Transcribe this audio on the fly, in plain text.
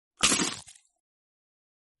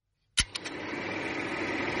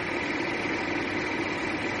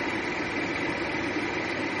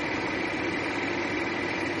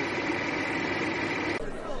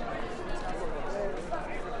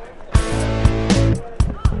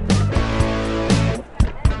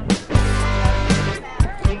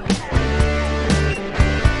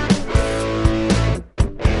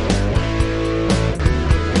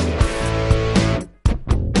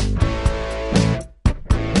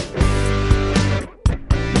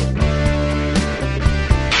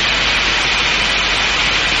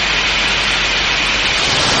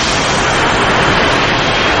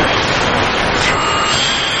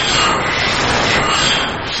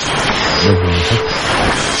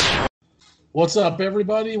What's up,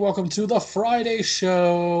 everybody? Welcome to the Friday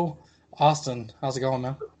show. Austin, how's it going,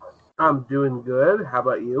 man? I'm doing good. How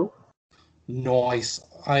about you? Nice.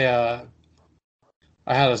 I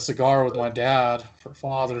had a cigar with my dad for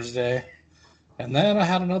Father's Day, and then I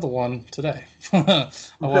had another one today. I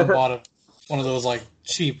went and bought one of those like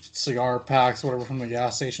cheap cigar packs, whatever, from the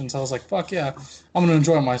gas station. So I was like, "Fuck yeah, I'm gonna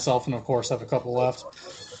enjoy myself," and of course, have a couple left.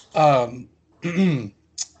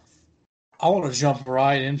 I want to jump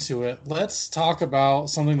right into it. Let's talk about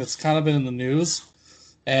something that's kind of been in the news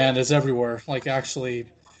and is everywhere. Like,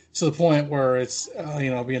 actually, to the point where it's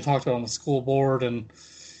being talked about on the school board and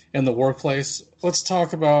in the workplace. Let's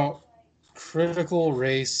talk about critical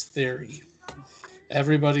race theory.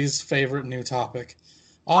 Everybody's favorite new topic.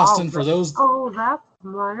 Austin, for those that's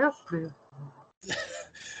nasty.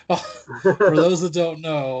 for those that don't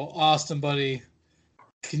know, Austin, buddy,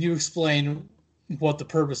 can you explain what the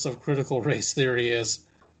purpose of critical race theory is?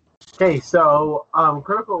 Okay, so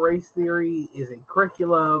critical race theory is a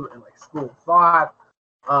curriculum and like school thought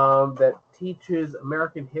that teaches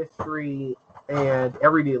American history and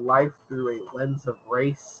everyday life through a lens of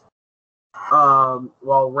race.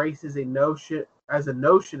 While race is a notion, is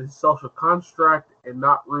a social construct and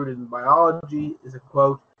not rooted in biology, is a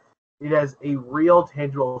quote. It has a real,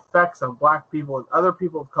 tangible effects on Black people and other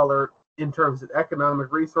people of color in terms of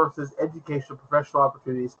economic resources, educational, professional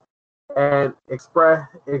opportunities, and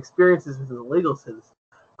experiences within the legal system.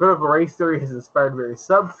 Critical race theory has inspired various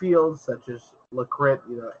subfields such as La Crit,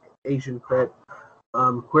 Asian crit,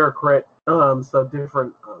 queer crit, so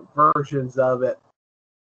different versions of it.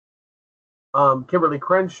 Kimberly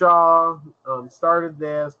Crenshaw started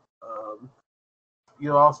this.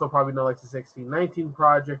 You also probably know like the 1619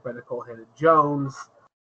 Project by Nicole Hannah Jones.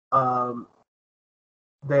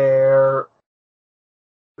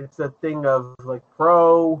 It's a thing of like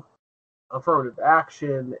pro affirmative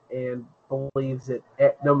action and believes that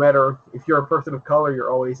no matter if you're a person of color, you're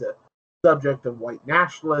always a subject of white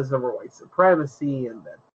nationalism or white supremacy, and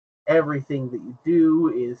that everything that you do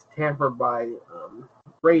is tampered by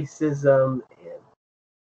racism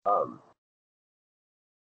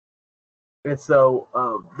and so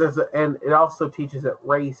and it also teaches that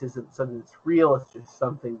race isn't something that's real; it's just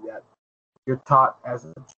something that you're taught as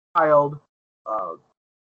a child.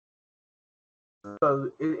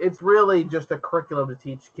 So it's really just a curriculum to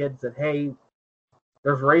teach kids that, hey,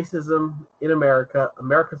 there's racism in America.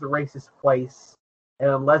 America's a racist place. And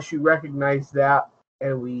unless you recognize that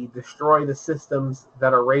and we destroy the systems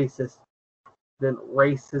that are racist, then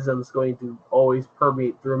racism is going to always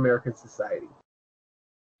permeate through American society.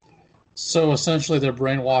 So essentially they're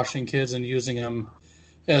brainwashing kids and using them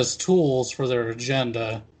as tools for their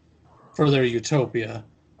agenda, for their utopia.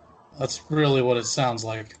 That's really what it sounds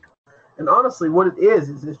like. And honestly, what it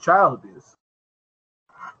is child abuse.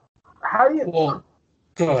 How do you? Well,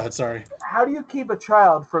 go ahead. Sorry. How do you keep a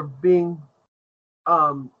child from being?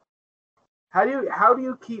 How do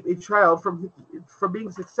you keep a child from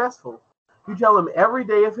being successful? You tell him every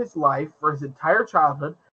day of his life for his entire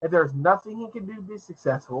childhood that there's nothing he can do to be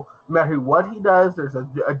successful. No matter what he does, there's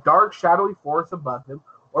a dark, shadowy force above him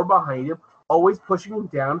or behind him, always pushing him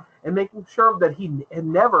down and making sure that he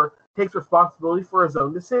never takes responsibility for his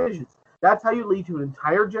own decisions. That's how you lead to an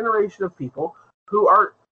entire generation of people who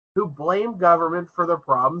blame government for their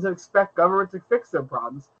problems and expect government to fix their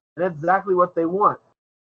problems. And that's exactly what they want.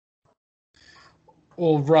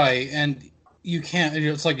 Well, right. And you can't,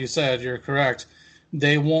 it's like you said, you're correct.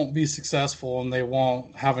 They won't be successful and they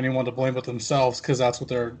won't have anyone to blame but themselves because that's what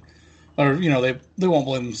they won't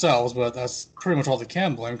blame themselves, but that's pretty much all they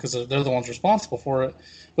can blame because they're the ones responsible for it.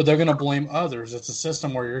 But they're going to blame others. It's a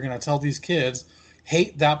system where you're going to tell these kids,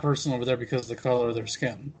 hate that person over there because of the color of their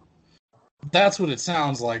skin. That's what it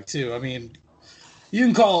sounds like too. I mean, you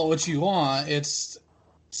can call it what you want. It's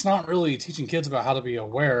not really teaching kids about how to be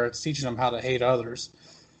aware. It's teaching them how to hate others.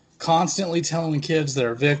 Constantly telling kids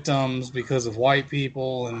they're victims because of white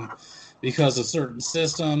people and because of certain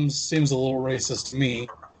systems seems a little racist to me.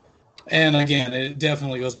 And again, it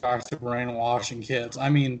definitely goes back to brainwashing kids. I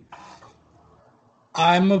mean,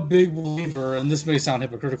 I'm a big believer, and this may sound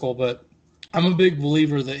hypocritical, but I'm a big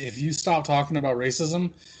believer that if you stop talking about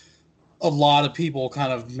racism, a lot of people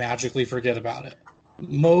kind of magically forget about it.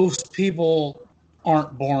 Most people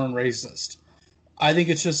aren't born racist. I think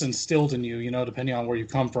it's just instilled in you, depending on where you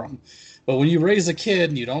come from. But when you raise a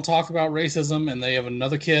kid and you don't talk about racism and they have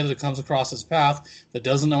another kid that comes across his path that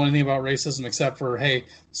doesn't know anything about racism except for, hey,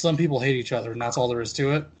 some people hate each other and that's all there is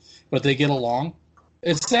to it, but they get along.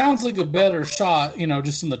 It sounds like a better shot,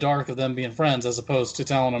 just in the dark of them being friends as opposed to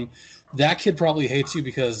telling them that kid probably hates you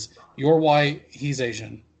because you're white, he's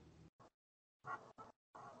Asian.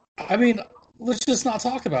 I mean, let's just not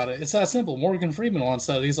talk about it. It's that simple. Morgan Freeman once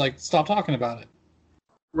said, he's like, stop talking about it.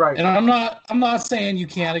 Right. And I'm not saying you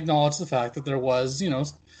can't acknowledge the fact that there was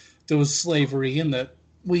slavery and that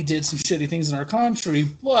we did some shitty things in our country,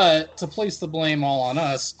 but to place the blame all on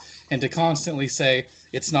us and to constantly say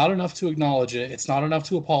it's not enough to acknowledge it, it's not enough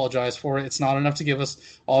to apologize for it, it's not enough to give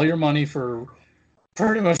us all your money for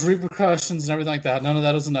pretty much repercussions and everything like that. None of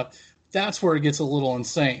that is enough. That's where it gets a little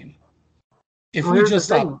insane. If we just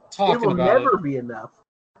stop talking about it, will never be enough.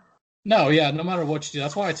 No, yeah, no matter what you do.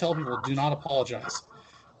 That's why I tell people, do not apologize.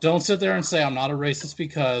 Don't sit there and say I'm not a racist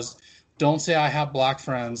because. Don't say I have black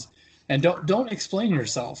friends, and don't explain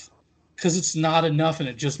yourself because it's not enough and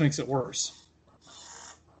it just makes it worse.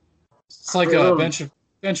 It's like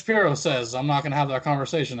Ben Shapiro says, I'm not going to have that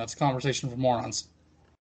conversation. That's a conversation for morons.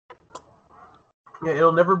 Yeah,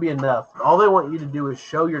 it'll never be enough. All they want you to do is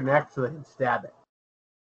show your neck so they can stab it.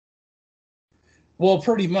 Well,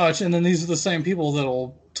 pretty much. And then these are the same people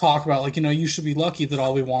that'll talk about, like, you should be lucky that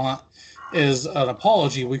all we want is an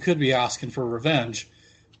apology. We could be asking for revenge.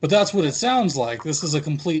 But that's what it sounds like. This is a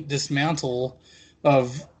complete dismantle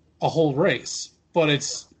of a whole race. But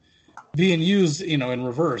it's being used, in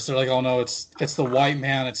reverse. They're like, oh no, it's the white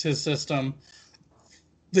man, it's his system.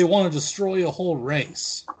 They want to destroy a whole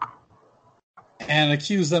race and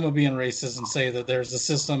accuse them of being racist and say that there's a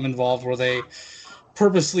system involved where they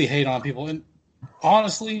purposely hate on people. And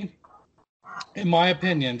honestly, in my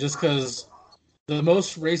opinion, just because the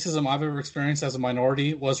most racism I've ever experienced as a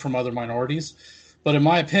minority was from other minorities. But in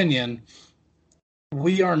my opinion,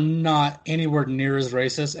 we are not anywhere near as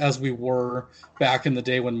racist as we were back in the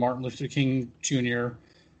day when Martin Luther King Jr.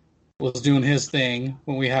 was doing his thing,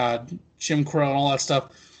 when we had Jim Crow and all that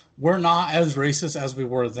stuff. We're not as racist as we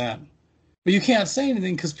were then. But you can't say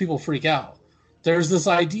anything because people freak out. There's this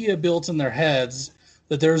idea built in their heads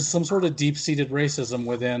that there's some sort of deep-seated racism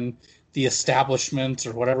within the establishment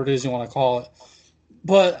or whatever it is you want to call it.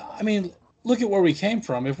 But, I mean, look at where we came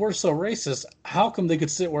from. If we're so racist, how come they could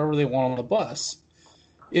sit wherever they want on a bus?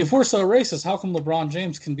 If we're so racist, how come LeBron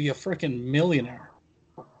James can be a freaking millionaire?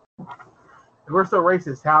 If we're so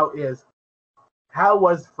racist, how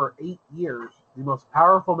was for 8 years the most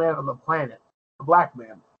powerful man on the planet, a black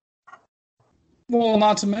man? Well,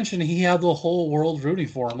 not to mention he had the whole world rooting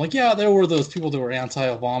for him. Like, yeah, there were those people that were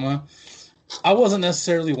anti-Obama. I wasn't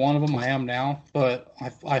necessarily one of them. I am now, but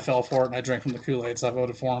I fell for it and I drank from the Kool-Aid, so I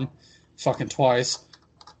voted for him. Fucking twice.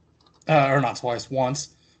 Or not twice,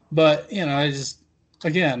 once. But, I just,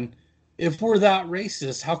 again, if we're that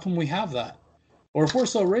racist, how can we have that? Or if we're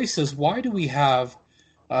so racist, why do we have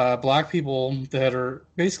black people that are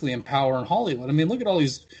basically in power in Hollywood? I mean, look at all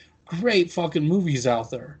these great fucking movies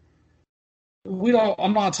out there.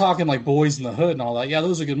 I'm not talking like Boys in the Hood and all that. Yeah,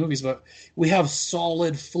 those are good movies, but we have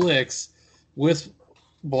solid flicks with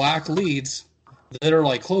black leads that are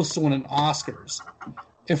like close to winning Oscars.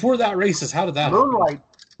 If we're that racist, how did that happen?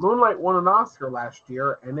 Moonlight won an Oscar last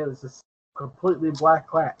year, and it was a completely black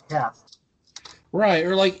cast. Right,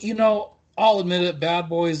 or like, I'll admit it, Bad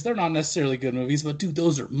Boys, they're not necessarily good movies, but dude,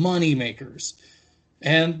 those are money makers.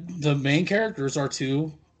 And the main characters are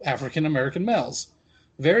two African-American males.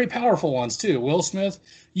 Very powerful ones, too. Will Smith,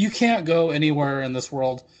 you can't go anywhere in this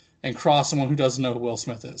world and cross someone who doesn't know who Will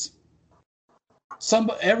Smith is.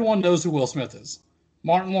 Everyone knows who Will Smith is.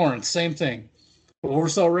 Martin Lawrence, same thing. But we're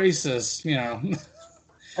so racist,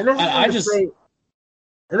 And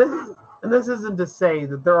this isn't to say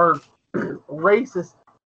that there are racist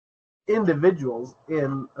individuals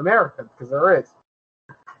in America, because there is.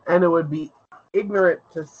 And it would be ignorant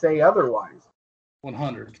to say otherwise.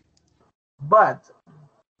 100. But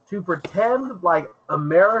to pretend like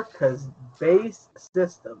America's base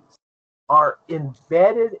systems are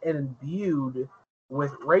embedded and imbued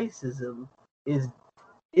with racism is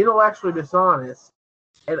intellectually dishonest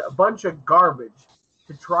and a bunch of garbage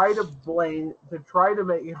to try to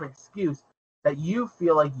make an excuse that you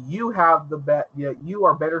feel like you have you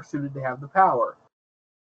are better suited to have the power.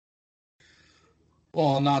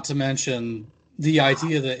 Well, not to mention the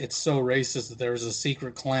idea that it's so racist that there's a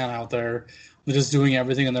secret clan out there that is doing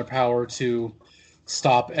everything in their power to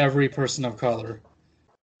stop every person of color.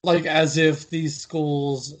 Like, as if these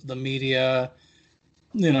schools, the media,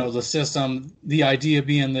 the system, the idea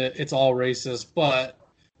being that it's all racist, but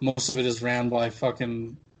most of it is ran by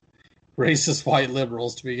fucking racist white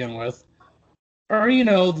liberals to begin with. Or,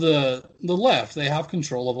 the left, they have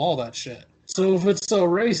control of all that shit. So if it's so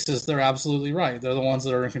racist, they're absolutely right. They're the ones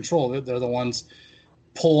that are in control of it. They're the ones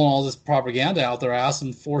pulling all this propaganda out their ass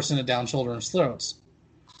and forcing it down children's throats.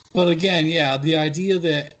 But again, yeah, the idea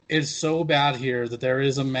that it's so bad here that there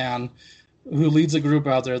is a man who leads a group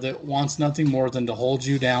out there that wants nothing more than to hold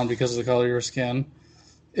you down because of the color of your skin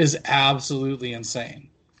is absolutely insane.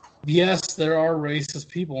 Yes, there are racist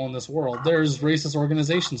people in this world. There's racist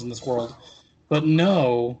organizations in this world. But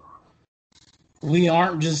no, we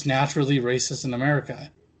aren't just naturally racist in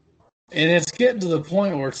America. And it's getting to the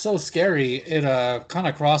point where it's so scary, it kind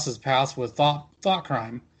of crosses paths with thought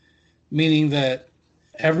crime, meaning that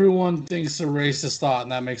everyone thinks a racist thought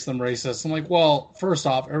and that makes them racist. I'm like, well, first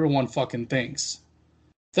off, everyone fucking thinks.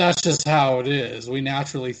 That's just how it is. We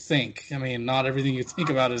naturally think. I mean, not everything you think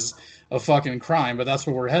about is a fucking crime, but that's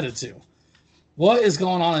where we're headed to. What is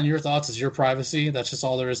going on in your thoughts is your privacy. That's just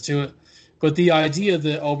all there is to it. But the idea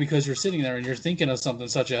that, oh, because you're sitting there and you're thinking of something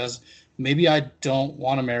such as, maybe I don't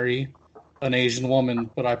want to marry an Asian woman,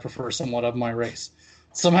 but I prefer somewhat of my race.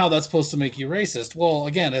 Somehow that's supposed to make you racist. Well,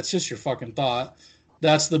 again, that's just your fucking thought.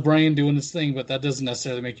 That's the brain doing its thing, but that doesn't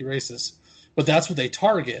necessarily make you racist. But that's what they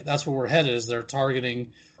target. That's where we're headed, is they're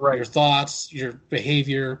targeting your thoughts, your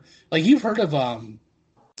behavior. Like, you've heard of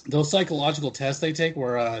those psychological tests they take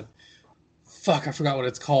where, I forgot what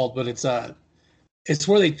it's called, but it's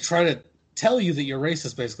where they try to tell you that you're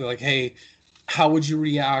racist, basically. Like, hey, how would you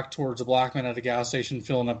react towards a black man at a gas station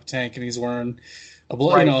filling up a tank and he's wearing a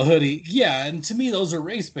hoodie? Yeah, and to me, those are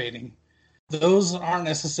race baiting. Those aren't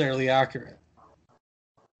necessarily accurate.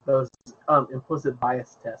 Those implicit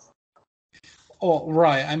bias tests. Oh,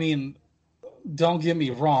 right. I mean, don't get me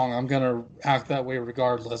wrong. I'm going to act that way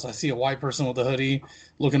regardless. I see a white person with a hoodie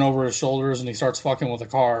looking over his shoulders and he starts fucking with a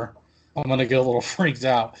car. I'm going to get a little freaked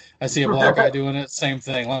out. I see a black guy doing it, same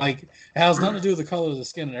thing. Like, it has nothing to do with the color of the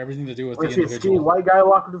skin and everything to do with the individual. See a skinny white guy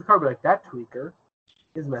walk up to the car, be like, that tweaker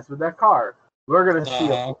is messing with that car. We're going to see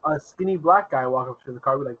a skinny black guy walk up to the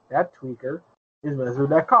car, be like, that tweaker is messing with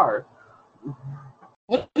that car.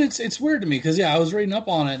 Well, it's weird to me because, I was reading up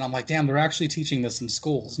on it and I'm like, damn, they're actually teaching this in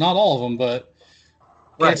schools. Not all of them, but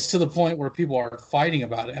it's to the point where people are fighting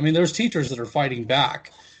about it. I mean, there's teachers that are fighting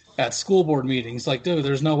back at school board meetings. Like, dude,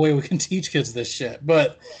 there's no way we can teach kids this shit.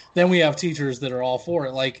 But then we have teachers that are all for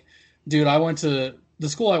it. Like, dude, the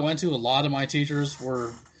school I went to, a lot of my teachers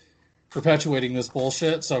were perpetuating this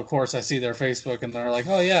bullshit. So, of course, I see their Facebook and they're like,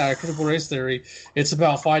 oh, yeah, critical race theory. It's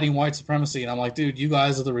about fighting white supremacy. And I'm like, dude, you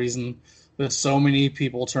guys are the reason that so many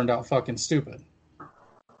people turned out fucking stupid.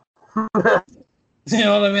 You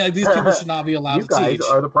know what I mean? Like, these people should not be allowed to teach. You guys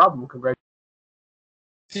are the problem. Congratulations.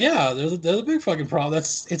 Yeah, they're the big fucking problem.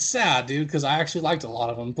 It's sad, dude, because I actually liked a lot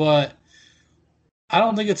of them, but I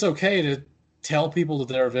don't think it's okay to tell people that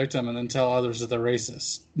they're a victim and then tell others that they're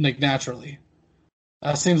racist, like, naturally.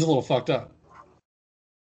 That seems a little fucked up.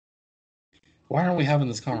 Why aren't we having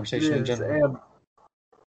this conversation in general?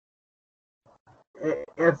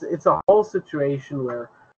 It's a whole situation where,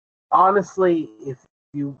 honestly, if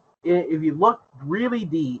you look really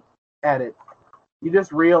deep at it, you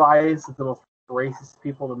just realize that the most racist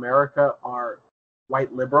people in America are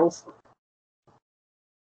white liberals.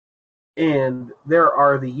 And there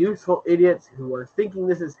are the useful idiots who are thinking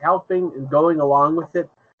this is helping and going along with it,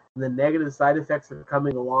 and the negative side effects are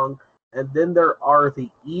coming along. And then there are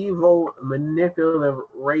the evil, manipulative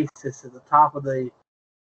racists at the top of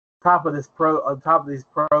these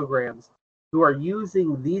programs who are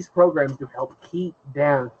using these programs to help keep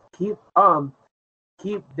down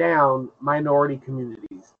minority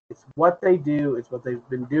communities. It's what they do. It's what they've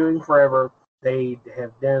been doing forever. They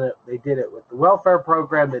have done it. They did it with the welfare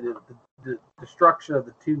program. They did the destruction of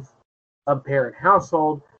the two-parent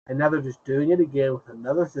household, and now they're just doing it again with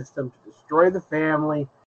another system to destroy the family,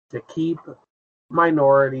 to keep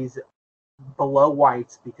minorities below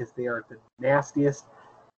whites because they are the nastiest,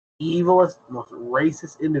 evilest, most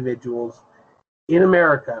racist individuals in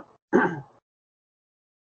America.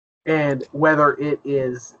 And whether it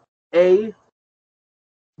is they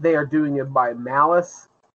are doing it by malice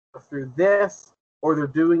through this, or they're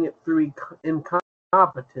doing it through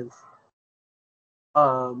incompetence,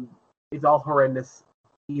 it's all horrendous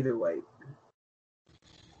either way.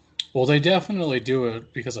 Well, they definitely do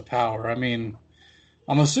it because of power. I mean,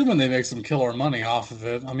 I'm assuming they make some killer money off of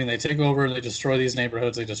it. I mean, they take over, they destroy these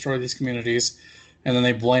neighborhoods, they destroy these communities, and then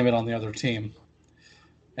they blame it on the other team.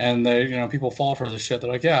 And people fall for this shit. They're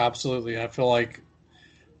like, yeah, absolutely. I feel like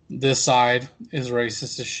this side is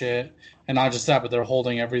racist as shit. And not just that, but they're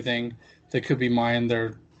holding everything that could be mine.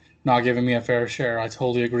 They're not giving me a fair share. I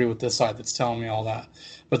totally agree with this side that's telling me all that.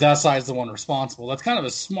 But that side's the one responsible. That's kind of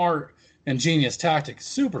a smart and genius tactic.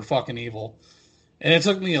 Super fucking evil. And it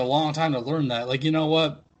took me a long time to learn that. Like, you know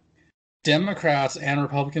what? Democrats and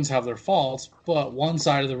Republicans have their faults, but one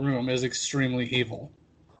side of the room is extremely evil.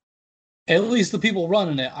 At least the people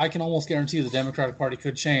running it, I can almost guarantee the Democratic Party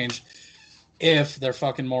could change. if their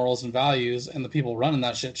fucking morals and values and the people running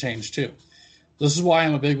that shit change too. This is why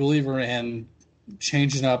I'm a big believer in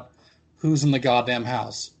changing up who's in the goddamn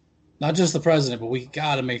house. Not just the president, but we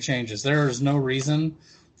gotta make changes. There is no reason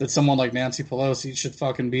that someone like Nancy Pelosi should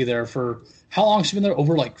fucking be there for how long has she been there?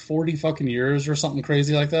 Over like 40 fucking years or something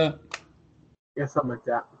crazy like that? Yeah, something like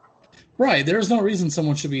that. Right. There's no reason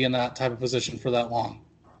someone should be in that type of position for that long.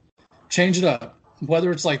 Change it up.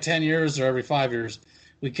 Whether it's like 10 years or every 5 years,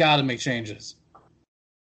 we gotta make changes.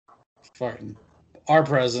 Fucking our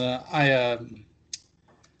president, I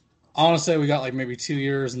want to say we got like maybe 2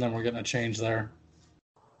 years and then we're getting a change there.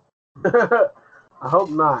 I hope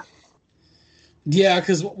not. Yeah,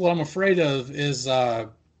 because what I'm afraid of is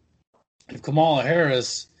if Kamala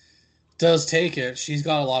Harris does take it, she's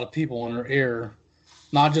got a lot of people in her ear.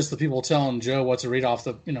 Not just the people telling Joe what to read off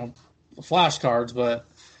the, the flashcards, but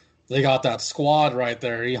they got that squad right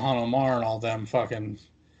there, Ilhan Omar and all them fucking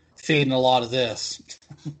feeding a lot of this.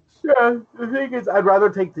 Yeah, the thing is, I'd rather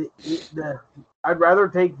take the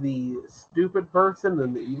stupid person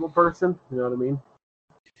than the evil person. You know what I mean?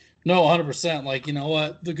 No, 100%. Like, you know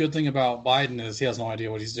what? The good thing about Biden is he has no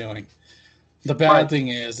idea what he's doing. The bad thing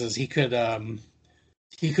is he could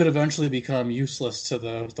eventually become useless to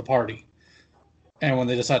the party. And when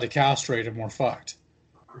they decide to castrate him, we're fucked.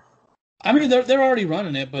 I mean, they're already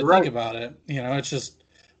running it, but think about it. It's just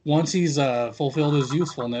once he's fulfilled his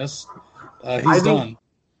usefulness, he's done.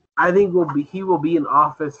 I think he will be in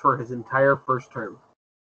office for his entire first term.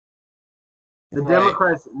 The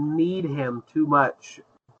Democrats need him too much.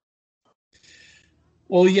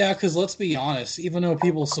 Well, yeah, because let's be honest. Even though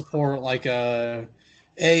people support like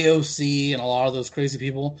AOC and a lot of those crazy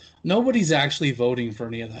people, nobody's actually voting for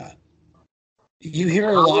any of that. You hear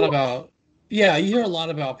a lot about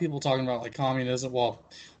people talking about like communism, well,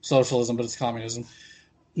 socialism, but it's communism.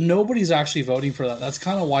 Nobody's actually voting for that. That's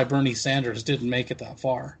kind of why Bernie Sanders didn't make it that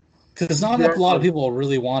far, because not a lot of people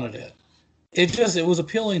really wanted it. It was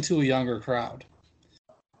appealing to a younger crowd.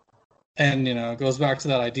 And, it goes back to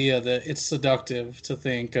that idea that it's seductive to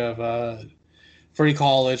think of free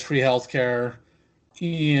college, free healthcare,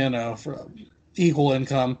 for equal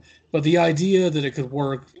income. But the idea that it could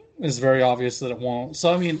work is very obvious that it won't.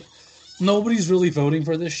 So, I mean, nobody's really voting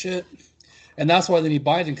for this shit. And that's why they need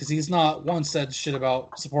Biden, because he's not once said shit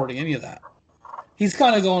about supporting any of that. He's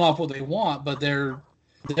kind of going off what they want, but they're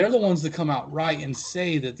the ones that come out right and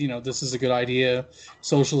say that, this is a good idea.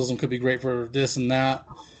 Socialism could be great for this and that.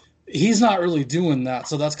 He's not really doing that,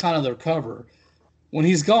 so that's kind of their cover. When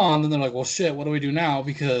he's gone, then they're like, well, shit, what do we do now?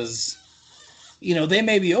 Because, they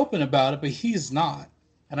may be open about it, but he's not.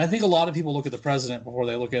 And I think a lot of people look at the president before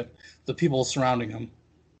they look at the people surrounding him.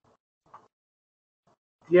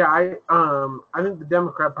 Yeah, I think the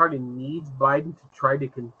Democrat Party needs Biden to try to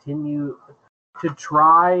continue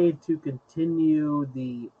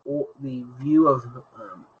the view of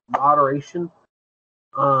moderation.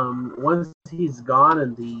 Once he's gone,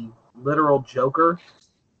 and the literal Joker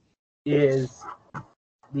is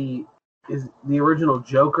the original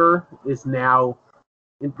Joker is now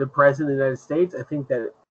the president of the United States, I think that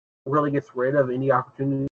it really gets rid of any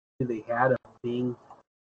opportunity they had of being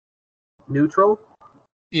neutral.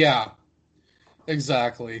 Yeah,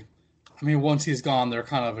 exactly. I mean, once he's gone, they're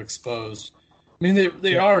kind of exposed. I mean,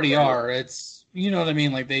 they already are. It's, you know what I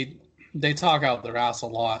mean? Like, they talk out their ass a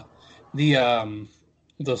lot. The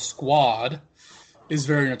squad is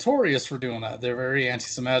very notorious for doing that. They're very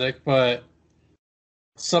anti-Semitic, but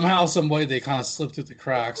somehow, some way, they kind of slip through the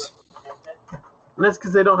cracks. And that's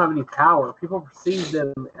because they don't have any power. People perceive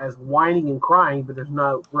them as whining and crying, but there's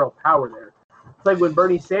no real power there. It's like when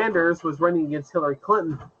Bernie Sanders was running against Hillary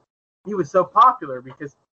Clinton, he was so popular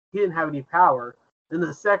because he didn't have any power. Then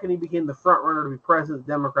the second he became the front runner to be president of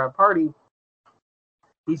the Democrat Party,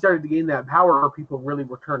 he started to gain that power where people really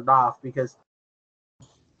were turned off, because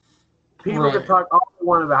people can talk all they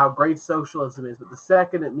want about how great socialism is, but the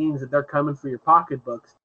second it means that they're coming for your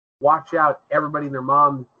pocketbooks, watch out, everybody and their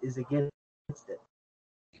mom is against it.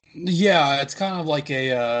 Yeah, it's kind of like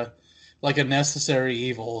a necessary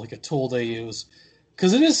evil, like a tool they use.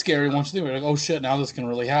 Because it is scary once you do it. Like, oh shit, now this can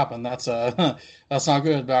really happen. That's not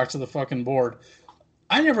good. Back to the fucking board.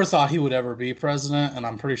 I never thought he would ever be president, and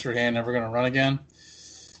I'm pretty sure he ain't never going to run again.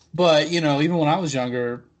 But, even when I was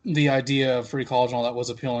younger, the idea of free college and all that was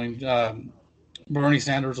appealing. Bernie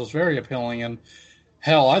Sanders was very appealing, and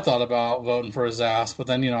hell, I thought about voting for his ass. But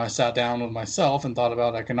then, I sat down with myself and thought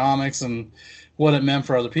about economics and what it meant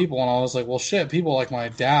for other people, and I was like, well, shit, people like my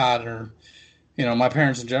dad or, my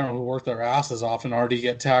parents in general who work their asses off and already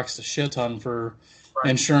get taxed a shit ton for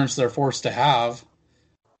insurance they're forced to have.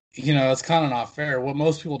 It's kind of not fair. What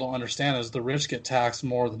most people don't understand is the rich get taxed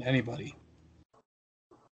more than anybody.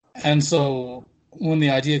 And so when the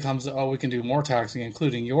idea comes that, oh, we can do more taxing,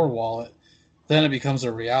 including your wallet, then it becomes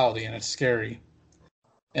a reality and it's scary.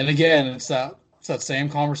 And again, it's that same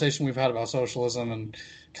conversation we've had about socialism and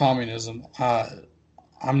communism.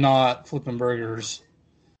 I'm not flipping burgers,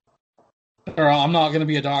 or I'm not going to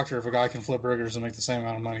be a doctor if a guy can flip burgers and make the same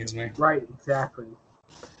amount of money as me. Right, exactly.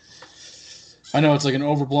 I know it's like an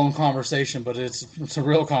overblown conversation, but it's a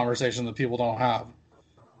real conversation that people don't have.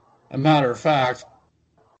 A matter of fact,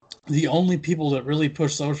 the only people that really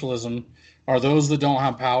push socialism are those that don't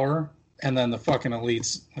have power, and then the fucking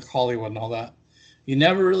elites, like Hollywood and all that. You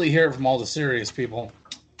never really hear it from all the serious people.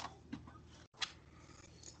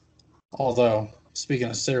 Although, speaking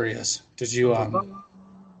of serious, did you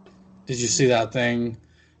see that thing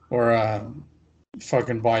where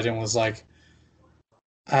fucking Biden was like,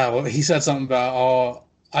 he said something about, oh,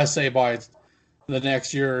 I say by the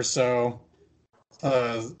next year or so,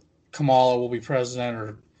 Kamala will be president,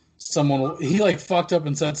 or he like fucked up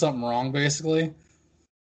and said something wrong, basically.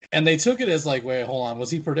 And they took it as like, wait, hold on,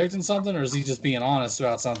 was he predicting something, or is he just being honest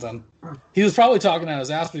about something? He was probably talking out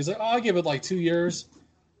his ass, but he's like, oh, I give it like 2 years.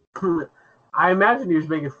 I imagine he was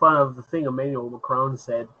making fun of the thing Emmanuel Macron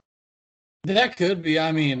said. That could be.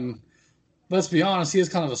 I mean, let's be honest, he is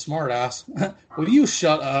kind of a smart ass. Will you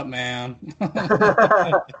shut up, man?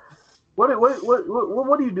 What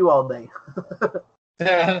do you do all day?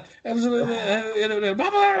 Yeah.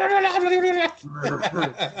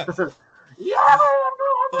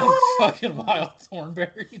 Fucking Miles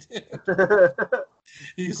Thornberry, dude.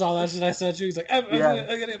 You saw that shit I sent you? He's like,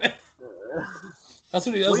 yeah. That's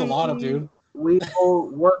what he does a lot of, dude. We will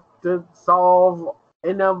work to solve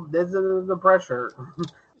the pressure.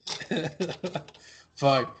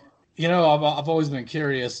 Fuck. You know, I've always been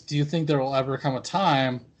curious. Do you think there will ever come a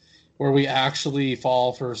time where we actually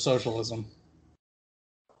fall for socialism?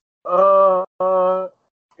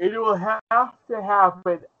 It will have to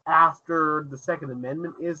happen after the Second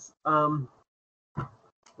Amendment is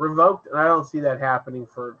revoked, and I don't see that happening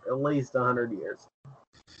for at least 100 years.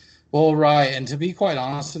 Well, right, and to be quite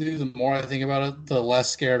honest with you, the more I think about it, the less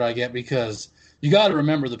scared I get, because you got to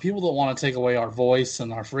remember, the people that want to take away our voice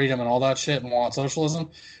and our freedom and all that shit and want socialism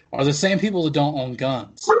are the same people that don't own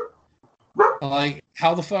guns. Like,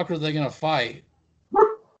 how the fuck are they going to fight?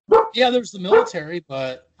 Yeah, there's the military,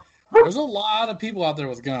 but there's a lot of people out there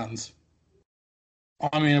with guns.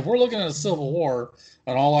 I mean, if we're looking at a civil war,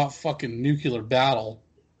 an all-out fucking nuclear battle,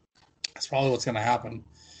 that's probably what's going to happen.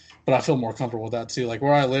 But I feel more comfortable with that, too. Like,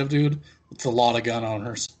 where I live, dude, it's a lot of gun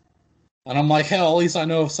owners. And I'm like, hell, at least I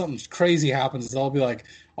know if something crazy happens, they'll be like,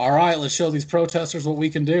 all right, let's show these protesters what we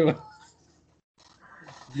can do.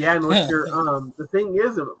 Yeah, and with your, the thing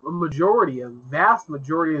is, a vast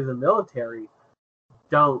majority of the military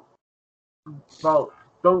don't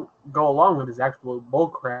go along with this actual bull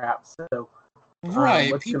crap. So,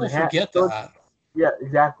 right, people forget that. Yeah,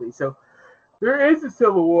 exactly. So there is a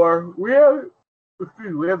civil war. We have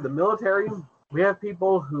the military. We have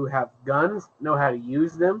people who have guns, know how to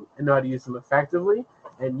use them, and know how to use them effectively.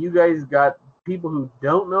 And you guys got people who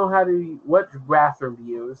don't know what bathroom to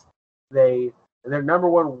use. Their number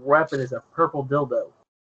one weapon is a purple dildo.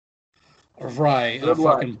 Right, a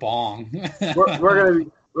fucking bong. we're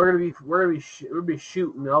gonna be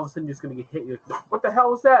shooting, and all of a sudden you're just gonna get hit. You're like, what the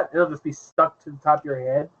hell was that? And it'll just be stuck to the top of your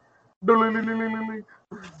head.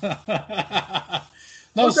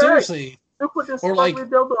 No, seriously. Who put this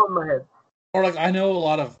dildo on my head? Or like, I know a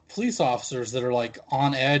lot of police officers that are like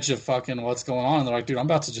on edge of fucking what's going on. And they're like, dude, I'm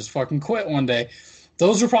about to just fucking quit one day.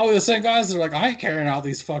 Those are probably the same guys that are like, I ain't carrying out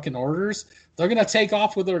these fucking orders. They're going to take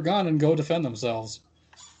off with their gun and go defend themselves.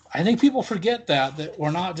 I think people forget that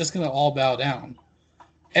we're not just going to all bow down.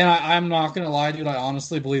 And I'm not going to lie, dude. I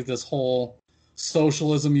honestly believe this whole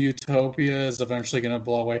socialism utopia is eventually going to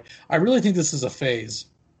blow away. I really think this is a phase.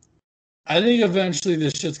 I think eventually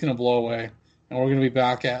this shit's going to blow away. And we're going to be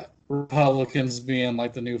back at Republicans being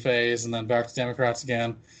like the new phase, and then back to Democrats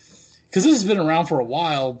again. Because this has been around for a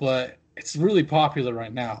while, but it's really popular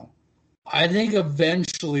right now. I think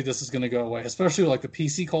eventually this is going to go away, especially with like the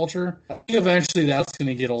PC culture. I think eventually that's going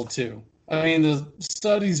to get old too. I mean, the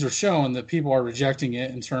studies are showing that people are rejecting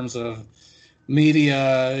it in terms of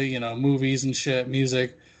media, movies and shit,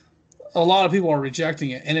 music. A lot of people are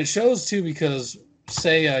rejecting it. And it shows too, because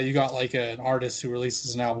say you got like an artist who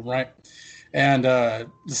releases an album, right? And the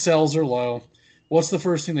sales are low. What's the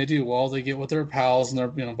first thing they do? Well, they get with their pals and their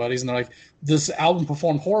buddies, and they're like, this album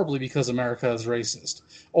performed horribly because America is racist.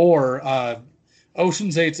 Or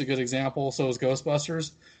Ocean's 8's a good example, so is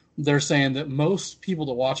Ghostbusters. They're saying that most people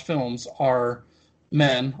that watch films are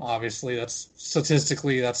men, obviously. That's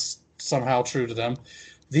statistically, that's somehow true to them.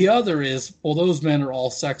 The other is, well, those men are all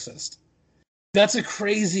sexist. That's a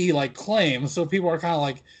crazy like claim. So people are kind of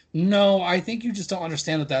like, no, I think you just don't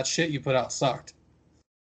understand that shit you put out sucked.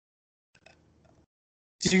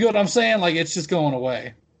 Do you get what I'm saying? Like, it's just going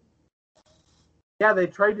away. Yeah, they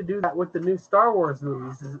tried to do that with the new Star Wars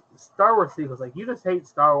movies, Star Wars sequels. Like, you just hate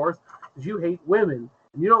Star Wars because you hate women,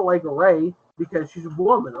 and you don't like Rey because she's a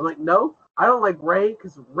woman. I'm like, no, I don't like Rey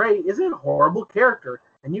because Rey isn't a horrible character,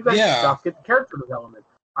 and you guys suck at the character development.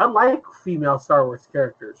 I like female Star Wars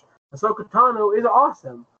characters. Ahsoka Tano is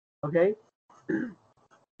awesome. Okay,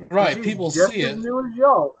 right? People just see as it. New as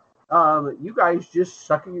y'all. You guys just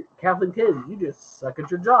suck at Kathleen Kennedy. You just suck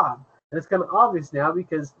at your job, and it's kind of obvious now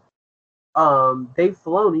because Dave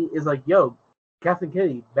Filoni is like, yo, Kathleen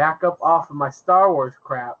Kennedy, back up off of my Star Wars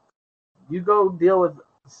crap. You go deal with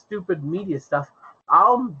stupid media stuff.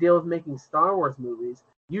 I'll deal with making Star Wars movies.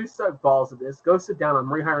 You suck balls at this. Go sit down. I'm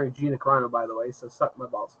rehiring Gina Carano, by the way, so suck my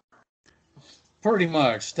balls. Pretty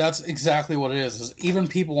much. That's exactly what it is even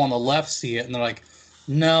people on the left see it, and they're like,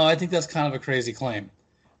 no, I think that's kind of a crazy claim.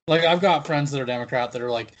 Like, I've got friends that are Democrat that are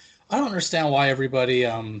like, I don't understand why everybody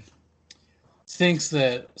thinks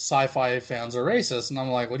that sci-fi fans are racist. And I'm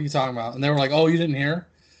like, what are you talking about? And they were like, oh, you didn't hear?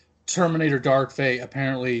 Terminator Dark Fate,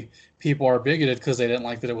 apparently people are bigoted because they didn't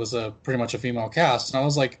like that it was pretty much a female cast. And I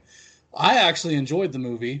was like, I actually enjoyed the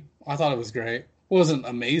movie. I thought it was great. It wasn't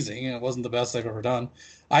amazing, and it wasn't the best they've ever done.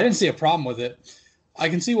 I didn't see a problem with it. I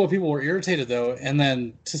can see why people were irritated, though. And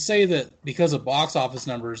then to say that because of box office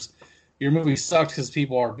numbers, your movie sucked because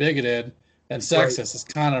people are bigoted and sexist is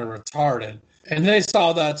kind of retarded. And they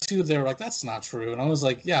saw that, too. They were like, that's not true. And I was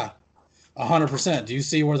like, yeah, 100%. Do you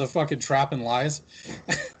see where the fucking trapping lies?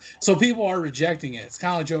 So people are rejecting it. It's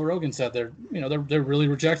kind of like Joe Rogan said. They're really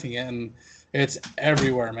rejecting it. And it's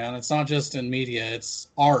everywhere, man. It's not just in media. It's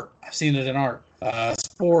art. I've seen it in art.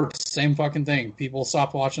 Sports, same fucking thing. People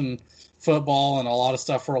stopped watching football and a lot of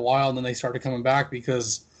stuff for a while, and then they started coming back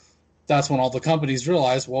because that's when all the companies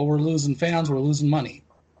realized, well, we're losing fans, we're losing money.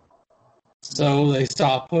 So they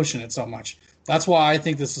stopped pushing it so much. That's why I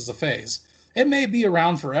think this is a phase. It may be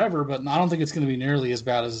around forever, but I don't think it's going to be nearly as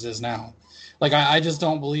bad as it is now. Like, I just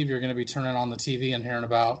don't believe you're going to be turning on the TV and hearing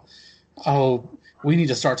about, oh, we need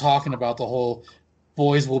to start talking about the whole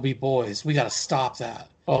boys will be boys. We got to stop that.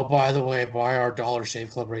 Oh, by the way, buy our Dollar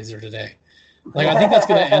Shave Club razor today. Like, I think that's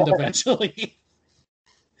going to end eventually.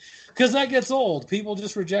 Because that gets old. People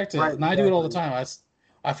just reject it. Right, and I do it all the time.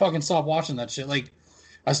 I fucking stopped watching that shit. Like,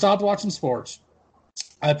 I stopped watching sports.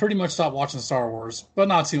 I pretty much stopped watching Star Wars. But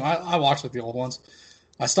not too. I watched like the old ones.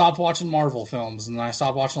 I stopped watching Marvel films. And I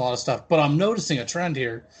stopped watching a lot of stuff. But I'm noticing a trend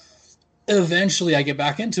here. Eventually, I get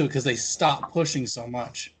back into it because they stop pushing so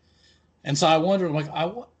much. And so I wonder, like,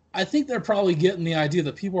 I think they're probably getting the idea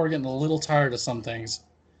that people are getting a little tired of some things.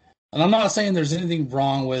 And I'm not saying there's anything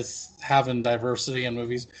wrong with having diversity in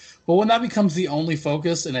movies, but when that becomes the only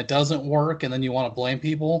focus and it doesn't work, and then you want to blame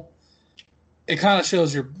people, it kind of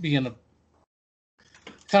shows you're being a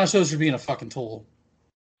fucking tool.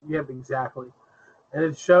 Yep, exactly. And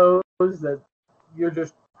it shows that you're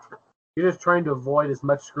just trying to avoid as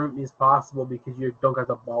much scrutiny as possible because you don't got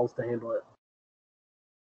the balls to handle it.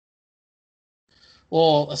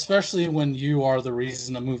 Well, especially when you are the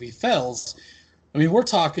reason a movie fails. I mean, we're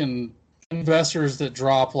talking investors that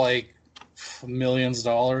drop like millions of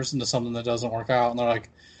dollars into something that doesn't work out, and they're like,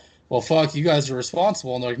 well, fuck, you guys are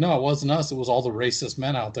responsible. And they're like, no, it wasn't us. It was all the racist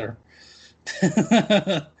men out there.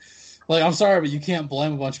 Like, I'm sorry, but you can't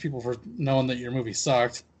blame a bunch of people for knowing that your movie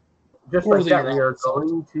sucked. Just like that, we are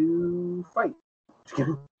going to fight.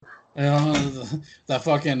 That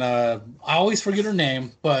fucking, I always forget her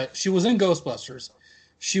name, but she was in Ghostbusters.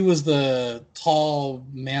 She was the tall,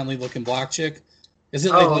 manly-looking black chick. Is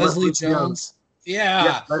it like Leslie Jones?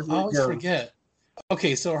 Yeah, I always forget.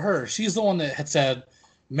 Okay, so she's the one that had said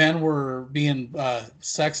men were being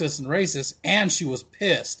sexist and racist, and she was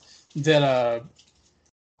pissed that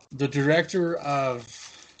the director of,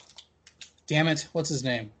 damn it, what's his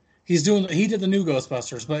name? He did the new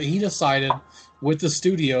Ghostbusters, but he decided with the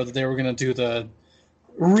studio that they were going to do the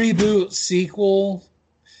reboot sequel,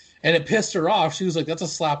 and it pissed her off. She was like, that's a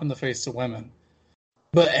slap in the face to women.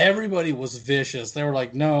 But everybody was vicious. They were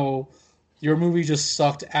like, no, your movie just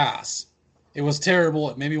sucked ass. It was terrible.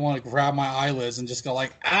 It made me want to grab my eyelids and just go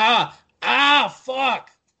like, fuck.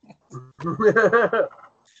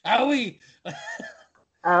 Owie.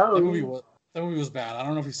 Owie. That movie was bad. I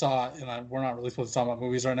don't know if you saw it, and we're not really supposed to talk about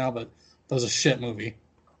movies right now, but that was a shit movie.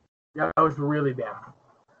 Yeah, that was really bad.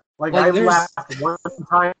 Like I laughed one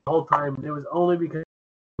time the whole time, and it was only because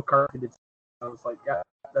Carter did. I was like, yeah,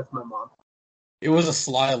 that's my mom. It was a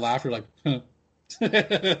sly laugh. You're like,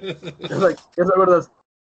 it's like one of those.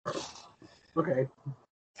 Okay.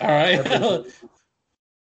 All right.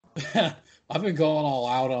 I've been going all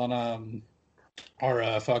out on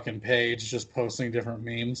our fucking page, just posting different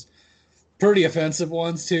memes. Pretty offensive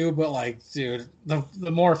ones too, but like, dude, the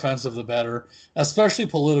more offensive the better, especially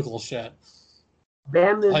political shit.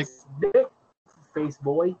 Ban Like, this dick face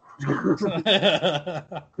boy.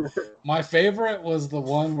 my favorite was the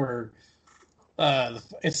one where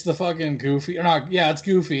it's the fucking Goofy, or not? Yeah, it's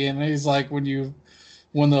Goofy, and he's like when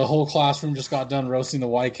the whole classroom just got done roasting the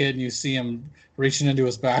white kid, and you see him reaching into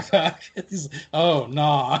his backpack. He's like, oh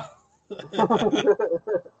nah.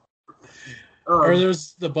 Or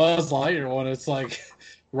there's the Buzz Lightyear one. It's like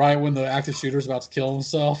right when the active shooter's about to kill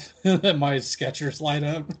himself, and my Skechers light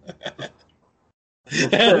up,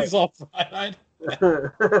 and he's all fried.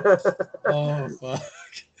 Oh fuck!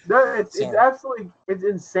 No, it's absolutely it's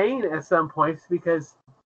insane at some points because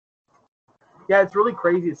yeah, it's really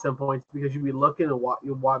crazy at some points because you'll be looking and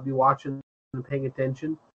you'll be watching and paying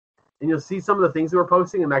attention, and you'll see some of the things that we're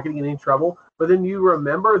posting and not getting in any trouble. But then you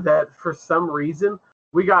remember that for some reason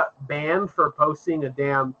we got banned for posting a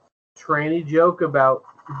damn tranny joke about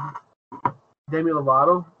Demi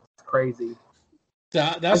Lovato. It's crazy.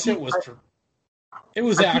 That shit was it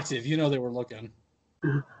was active. You know they were looking.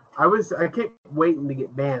 I kept waiting to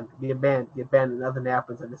get banned, and nothing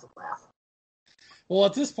happens. I just laugh. Well,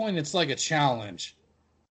 at this point, it's like a challenge.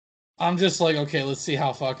 I'm just like, okay, let's see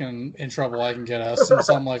how fucking in trouble I can get us. And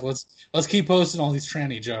so I'm like, let's keep posting all these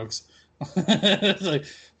tranny jokes. Like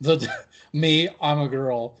me, I'm a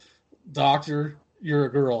girl. Doctor, you're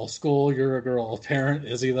a girl. School, you're a girl. Parent,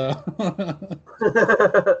 is he though?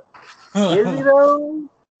 Is he though?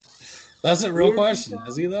 That's a real question.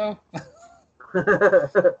 Is he though?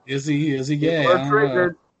 Is he gay?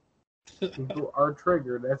 People are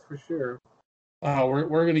triggered, that's for sure.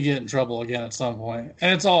 We're gonna get in trouble again at some point,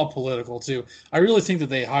 and it's all political too. I really think that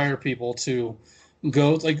they hire people to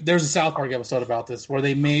go. Like, there's a South Park episode about this where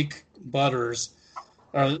they make Butters.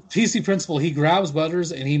 PC Principal, he grabs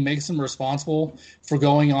Butters and he makes him responsible for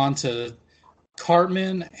going on to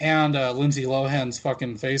Cartman and Lindsay Lohan's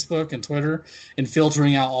fucking Facebook and Twitter and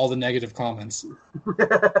filtering out all the negative comments.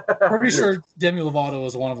 Pretty sure Demi Lovato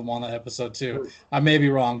was one of them on that episode too. I may be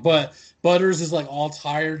wrong, but Butters is like all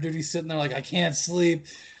tired, dude. He's sitting there like, I can't sleep,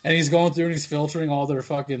 and he's going through and he's filtering all their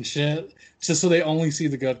fucking shit just so they only see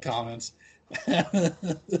the good comments.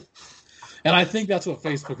 And I think that's what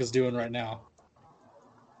Facebook is doing right now.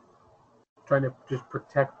 Trying to just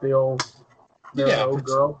protect the old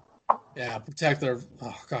girl. Yeah, protect their.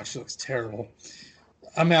 Oh god, she looks terrible.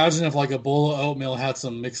 Imagine if like a bowl of oatmeal had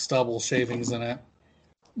some mixed stubble shavings in it.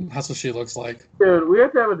 That's what she looks like. Dude, we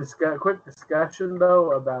have to have a quick discussion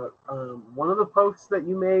though about one of the posts that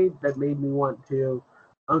you made that made me want to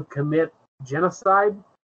commit genocide.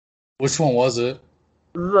 Which one was it?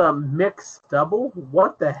 The mixed stubble?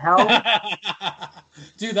 What the hell?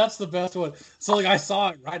 Dude, that's the best one. So like I saw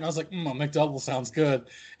it right and I was like, a McDouble sounds good.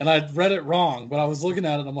 And I read it wrong, but I was looking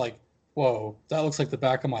at it and I'm like, whoa, that looks like the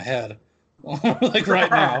back of my head. Like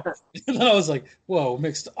right now. And then I was like, whoa,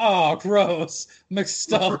 gross. Mixed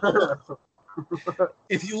stubble.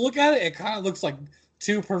 If you look at it, it kind of looks like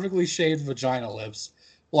two perfectly shaved vagina lips,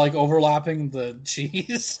 like overlapping the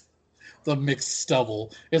cheese. The mixed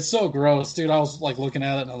stubble. It's so gross, dude. I was like looking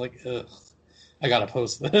at it and I'm like, ugh, I gotta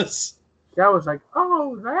post this. I was like,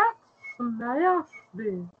 oh, that's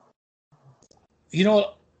nasty. You know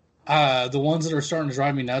what? The ones that are starting to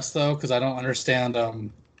drive me nuts though, because I don't understand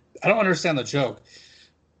the joke.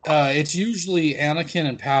 It's usually Anakin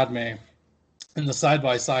and Padme in the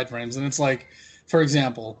side-by-side frames, and it's like, for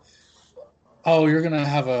example, oh, you're gonna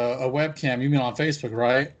have a webcam, you mean on Facebook,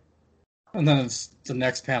 right? And then it's the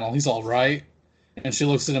next panel, he's all right, and she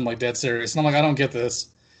looks at him like dead serious, and I'm like, I don't get this.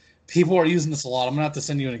 People are using this a lot. I'm gonna have to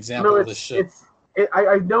send you an example of this shit.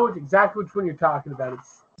 I know exactly which one you're talking about.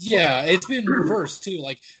 Yeah, it's been reversed too.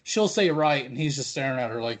 Like she'll say right, and he's just staring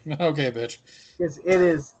at her like, okay, bitch.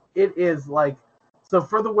 It is like, so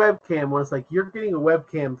for the webcam, when it's like you're getting a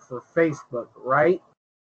webcam for Facebook, right?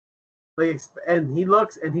 Like, and he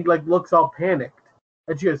looks all panicked,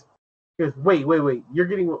 and she goes, wait, you're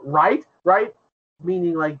getting right,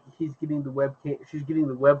 meaning like he's getting the webcam. She's getting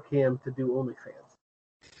the webcam to do OnlyFans.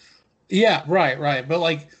 Yeah, right. But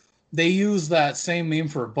like they use that same meme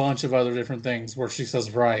for a bunch of other different things where she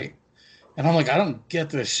says right. And I'm like, I don't get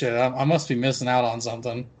this shit. I must be missing out on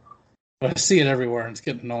something. But I see it everywhere and it's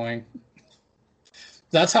getting annoying.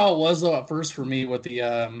 That's how it was though at first for me with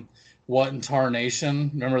the What in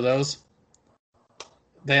Tarnation. Remember those?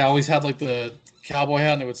 They always had like the cowboy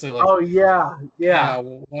hat and it would say like, oh yeah.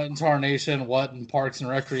 What in Tarnation, what in Parks and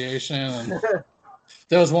Recreation, and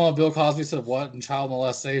There was one with Bill Cosby said, "What?" and child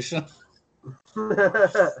molestation.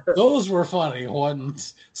 Those were funny. One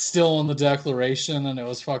still in the Declaration, and it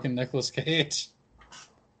was fucking Nicolas Cage.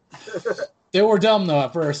 They were dumb though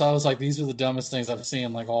at first. I was like, these are the dumbest things I've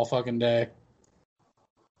seen like all fucking day.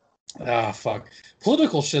 Ah, fuck.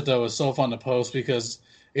 Political shit though is so fun to post because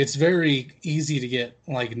it's very easy to get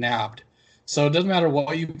like nabbed. So it doesn't matter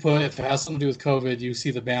what you put. If it has something to do with COVID, you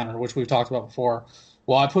see the banner, which we've talked about before.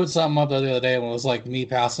 Well, I put something up the other day when it was like me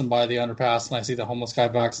passing by the underpass and I see the homeless guy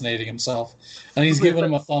vaccinating himself, and he's giving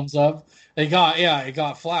him a thumbs up. It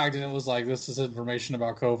got flagged, and it was like, this is information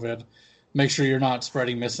about COVID. Make sure you're not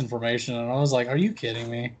spreading misinformation. And I was like, are you kidding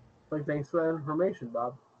me? Like, thanks for that information,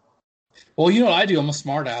 Bob. Well, you know what I do? I'm a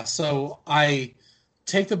smartass. So I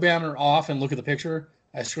take the banner off and look at the picture.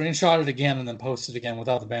 I screenshot it again and then post it again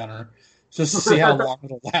without the banner just to see how long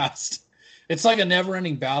it'll last. It's like a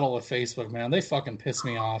never-ending battle with Facebook, man. They fucking piss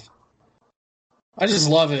me off. I just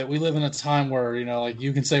love it. We live in a time where, like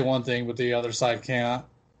you can say one thing, but the other side can't.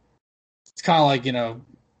 It's kind of like,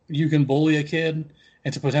 you can bully a kid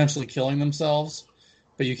into potentially killing themselves,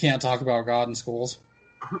 but you can't talk about God in schools.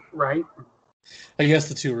 Right. I guess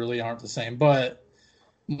the two really aren't the same. But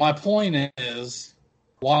my point is,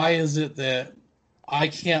 why is it that I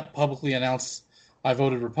can't publicly announce I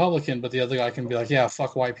voted Republican, but the other guy can be like, yeah,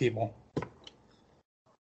 fuck white people?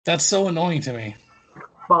 That's so annoying to me.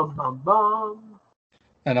 Bum, bum, bum.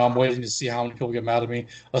 And I'm waiting to see how many people get mad at me,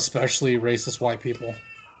 especially racist white people.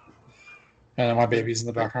 And my baby's in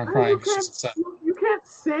the background crying.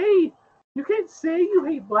 You can't say you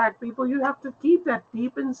hate black people. You have to keep that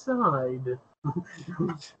deep inside.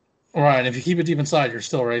 Right. If you keep it deep inside, you're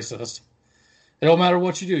still racist. It don't matter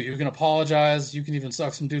what you do. You can apologize. You can even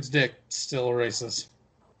suck some dude's dick. Still racist.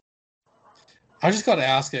 I just got to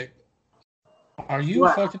ask it. Are you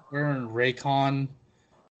fucking wearing Raycon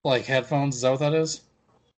like headphones? Is that what that is?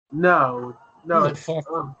 No.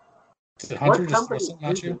 Did Hunter just throw something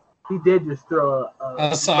at you? He did just throw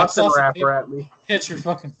a wrapper at me. Hit your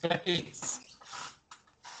fucking face.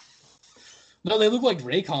 No, they look like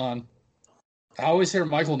Raycon. I always hear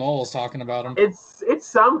Michael Knowles talking about them. It's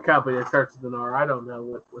some company that starts with an R. I don't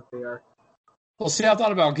know what they are. Well, see, I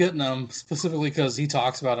thought about getting them specifically because he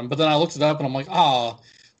talks about them, but then I looked it up and I'm like,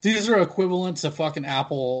 these are equivalent to fucking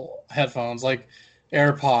Apple headphones, like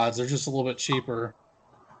AirPods. They're just a little bit cheaper.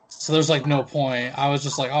 So there's like no point. I was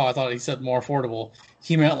just like, I thought he said more affordable.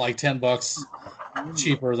 He meant like $10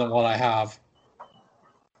 cheaper than what I have.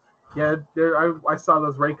 Yeah, I saw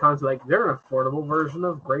those Raycons. Like, they're an affordable version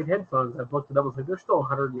of great headphones. I looked it up. I was like, they're still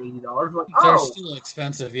 $180. Like, they're still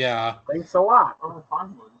expensive, yeah. Thanks a lot.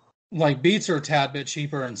 Like, Beats are a tad bit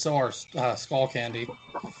cheaper, and so are Skull Candy.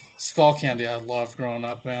 Skull Candy I loved growing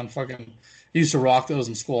up, man. Fucking used to rock those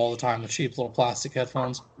in school all the time, the cheap little plastic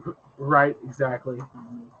headphones. Right, exactly.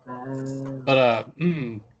 But,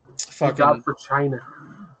 fucking... job for China.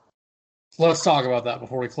 Let's talk about that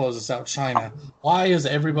before we close this out. China. Why is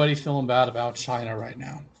everybody feeling bad about China right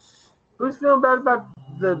now? Who's feeling bad about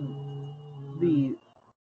the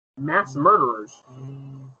mass murderers?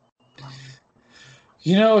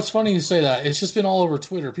 It's funny you say that. It's just been all over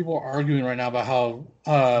Twitter. People are arguing right now about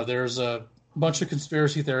how there's a bunch of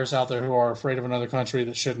conspiracy theorists out there who are afraid of another country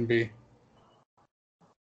that shouldn't be.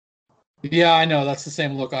 Yeah, I know. That's the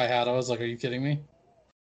same look I had. I was like, are you kidding me?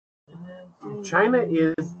 China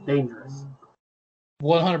is dangerous.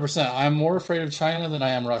 100%. I'm more afraid of China than I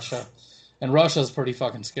am Russia. And Russia's pretty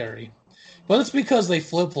fucking scary. But it's because they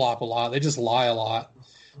flip-flop a lot. They just lie a lot.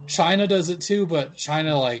 China does it too, but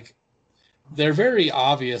China, like, they're very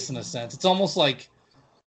obvious in a sense. It's almost like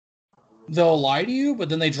they'll lie to you, but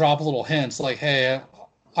then they drop little hints like, hey,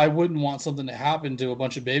 I wouldn't want something to happen to a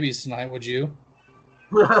bunch of babies tonight, would you?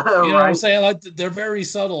 You know what I'm saying? Like, they're very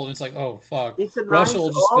subtle, and it's like, oh, fuck. Russia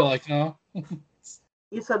will just be like, no.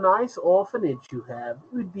 It's a nice orphanage you have.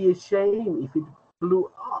 It would be a shame if it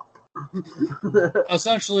blew up.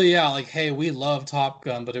 Essentially, yeah, like, hey, we love Top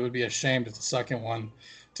Gun, but it would be a shame if the second one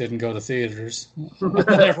didn't go to theaters.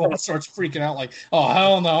 Everyone starts freaking out like, oh,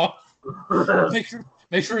 hell no.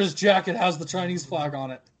 Make sure his jacket has the Chinese flag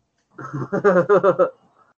on it.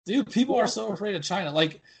 Dude, people are so afraid of China.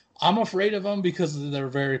 Like, I'm afraid of them because they're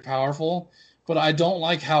very powerful, but I don't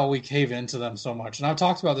like how we cave into them so much. And I've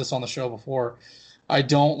talked about this on the show before. I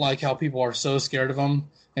don't like how people are so scared of them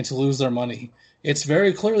and to lose their money. It's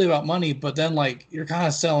very clearly about money, but then, like, you're kind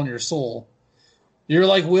of selling your soul. You're,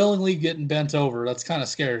 like, willingly getting bent over. That's kind of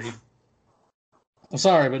scary. I'm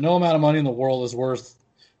sorry, but no amount of money in the world is worth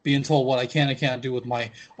being told what I can and can't do with my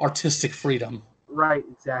artistic freedom. Right,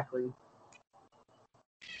 exactly.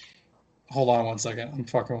 Hold on one second. I'm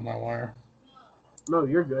fucking with my wire. No,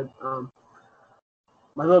 you're good.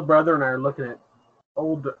 My little brother and I are looking at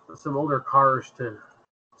some older cars to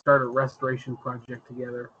start a restoration project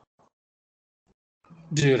together.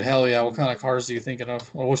 Dude, hell yeah! What kind of cars are you thinking of?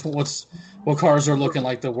 Or what cars are looking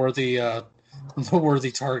like the worthy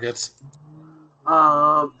targets?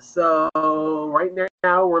 So right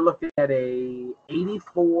now we're looking at a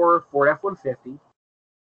 '84 Ford F-150.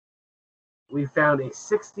 We found a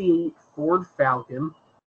 '68 Ford Falcon.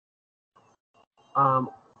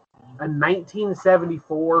 A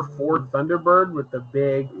 1974 Ford Thunderbird with the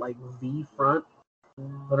big like V front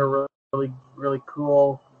that are really really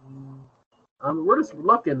cool. We're just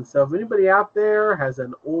looking. So if anybody out there has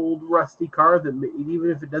an old rusty car that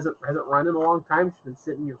even if it hasn't run in a long time, it's been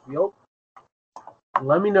sitting in your field,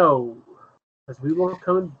 let me know, because we will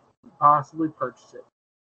come and possibly purchase it.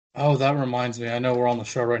 Oh, that reminds me. I know we're on the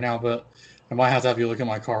show right now, but I might have to have you look at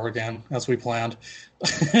my car again, as we planned.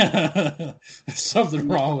 There's something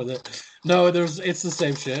wrong with it. No, it's the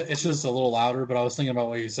same shit. It's just a little louder, but I was thinking about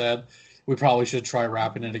what you said. We probably should try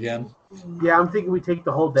wrapping it again. Yeah, I'm thinking we take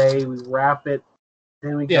the whole day, we wrap it,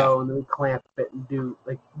 then we go and then we clamp it and do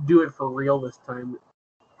it for real this time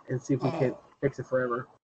and see if we can fix it forever.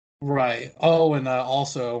 Right. Oh, and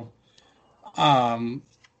also,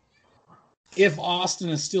 if Austin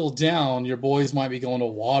is still down, your boys might be going to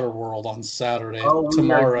Waterworld on Saturday.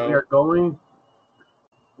 Tomorrow.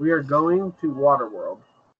 We are going to Waterworld.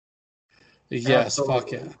 Yes,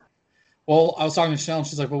 fuck yeah. Well, I was talking to Chanel, and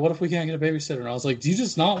she's like, well, what if we can't get a babysitter? And I was like, do you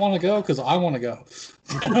just not want to go? Because I want to go.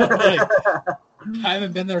 Like, I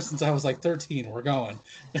haven't been there since I was like 13. We're going.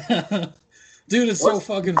 Dude, it's so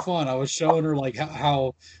fucking fun. I was showing her like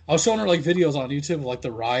how I was showing her like videos on YouTube of like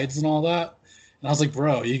the rides and all that. And I was like,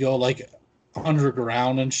 bro, you go like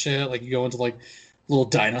underground and shit. Like you go into like little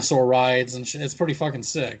dinosaur rides and shit. It's pretty fucking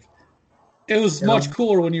sick. It was much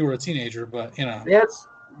cooler when you were a teenager, but you know. It's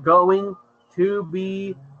going to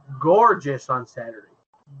be gorgeous on Saturday.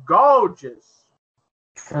 Gorgeous.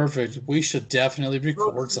 Perfect. We should definitely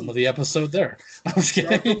record some of the episode there. I'm just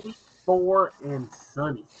kidding. 74 and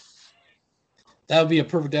sunny. That would be a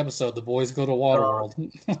perfect episode. The boys go to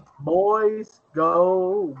Waterworld. Boys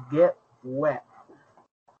go get wet.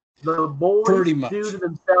 The boys do to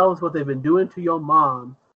themselves what they've been doing to your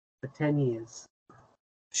mom for 10 years.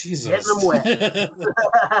 Jesus. Getting them wet.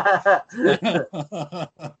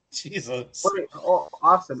 Jesus. Wait,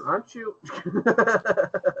 Austin, aren't you?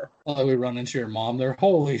 Oh, we run into your mom there.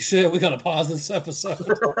 Holy shit, we gotta pause this episode.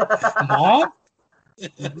 Mom?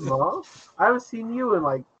 Mom? I haven't seen you in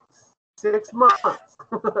like 6 months.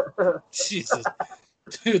 Jesus.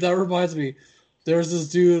 Dude, that reminds me. There's this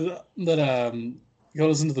dude that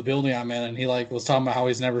goes into the building I'm in, and he like was talking about how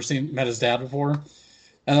he's never met his dad before.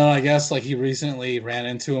 And then I guess like he recently ran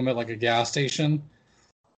into him at like a gas station.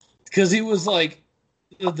 Because he was like,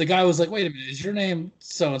 the guy was like, wait a minute, is your name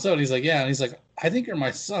so-and-so? And he's like, yeah. And he's like, I think you're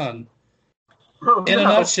my son. In a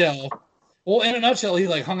nutshell. Well, in a nutshell, he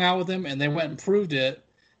like hung out with him and they went and proved it.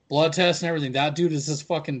 Blood test and everything. That dude is his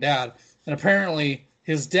fucking dad. And apparently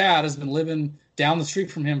his dad has been living down the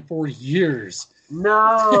street from him for years.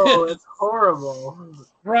 No, it's horrible.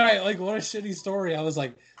 Right, like what a shitty story. I was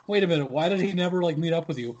like, wait a minute, why did he never like meet up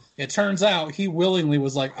with you? It turns out he willingly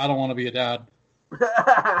was like, I don't want to be a dad.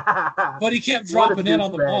 But he kept dropping in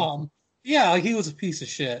on the mom. Yeah, like he was a piece of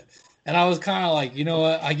shit. And I was kind of like, you know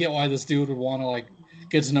what? I get why this dude would want to like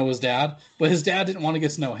get to know his dad, but his dad didn't want to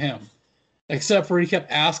get to know him. Except for he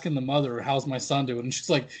kept asking the mother, how's my son doing? And she's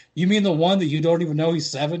like, you mean the one that you don't even know he's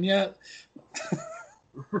 7 yet?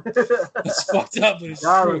 It's fucked up, but it's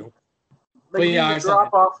true. But yeah, I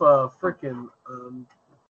drop off a freaking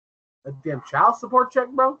a damn child support check,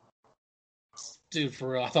 bro. Dude, for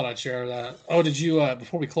real, I thought I'd share that. Oh, did you?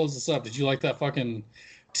 Before we close this up, did you like that fucking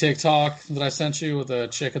TikTok that I sent you with the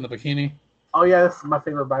chick in the bikini? Oh yeah, this is my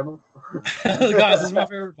favorite Bible. Guys, this is my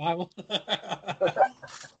favorite Bible.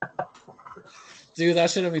 Dude,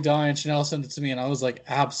 that shit had me dying. Chanel sent it to me, and I was like,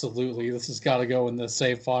 absolutely, this has got to go in the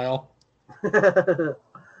save file.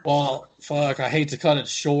 Well, fuck, I hate to cut it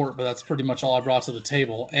short, but that's pretty much all I brought to the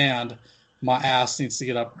table. And my ass needs to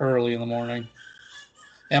get up early in the morning.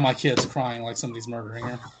 And my kid's crying like somebody's murdering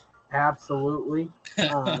her. Absolutely.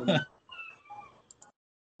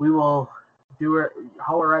 We will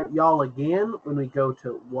holler at y'all again when we go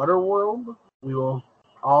to Waterworld.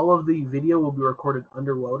 All of the video will be recorded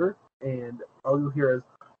underwater, and all you'll hear is,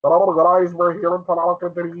 hello guys, we're here in Panama at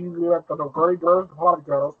the Great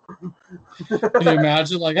Podcast. Can you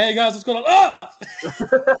imagine, like, hey guys, what's going on? Ah!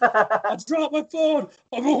 I dropped my phone.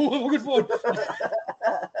 I'm looking for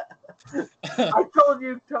I told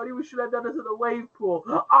you, Tony, we should have done this in the wave pool.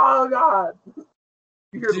 Oh, God.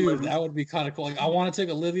 Dude, that would be kind of cool. Like, I want to take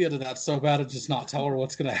Olivia to that so bad and just not tell her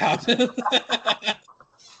what's going to happen.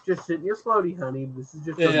 Just sit in your floaty, honey. This is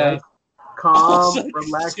just a nice, calm,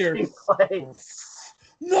 relaxing place.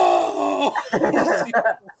 No!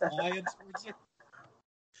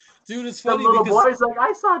 Dude, it's funny. The little boy's like,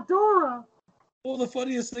 I saw Dora. Well, the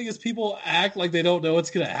funniest thing is people act like they don't know what's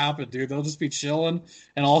going to happen, dude. They'll just be chilling,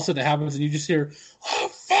 and all of a sudden it happens, and you just hear, oh,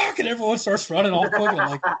 fuck, and everyone starts running all quick.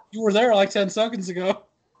 Like, you were there like 10 seconds ago.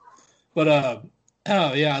 But,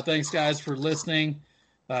 oh, yeah, thanks, guys, for listening.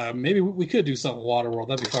 Maybe we could do something with Waterworld.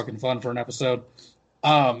 That'd be fucking fun for an episode.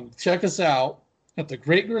 Check us out at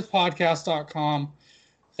thegreatgirthpodcast.com.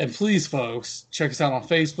 And please, folks, check us out on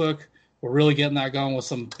Facebook. We're really getting that going with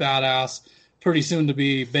some badass, pretty soon to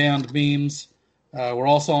be banned memes. We're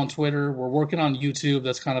also on Twitter. We're working on YouTube.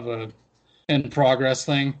 That's kind of a in progress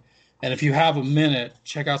thing. And if you have a minute,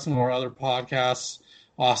 check out some of our other podcasts.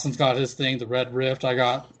 Austin's got his thing, The Red Rift. I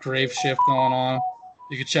got Grave Shift going on.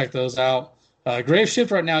 You can check those out. Grave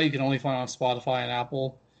Shift right now you can only find on Spotify and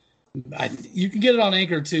Apple. You can get it on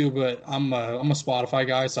Anchor too, but I'm a Spotify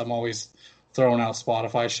guy, so I'm always throwing out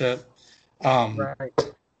Spotify shit. Right.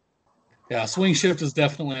 Yeah, Swing Shift is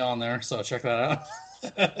definitely on there, so check that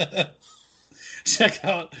out. Check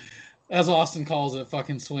out, as Austin calls it,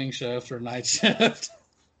 fucking Swing Shift or Night Shift.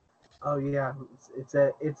 Oh yeah, it's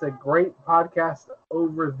a great podcast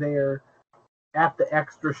over there at the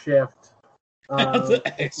Extra Shift. The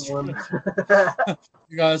Extra.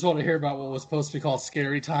 You guys want to hear about what was supposed to be called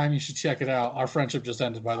Scary Time? You should check it out. Our friendship just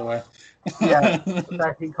ended, by the way. Yeah, in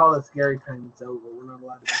fact, he called it Scary Time. It's over. We're not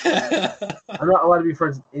allowed to be friends. I'm not allowed to be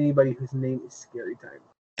friends with anybody whose name is Scary Time.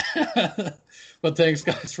 But thanks,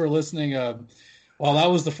 guys, for listening. Well, that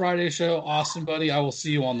was the Friday show. Austin, buddy, I will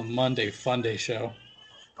see you on the Monday Fun Day show.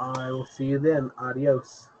 I will see you then.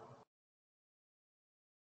 Adios.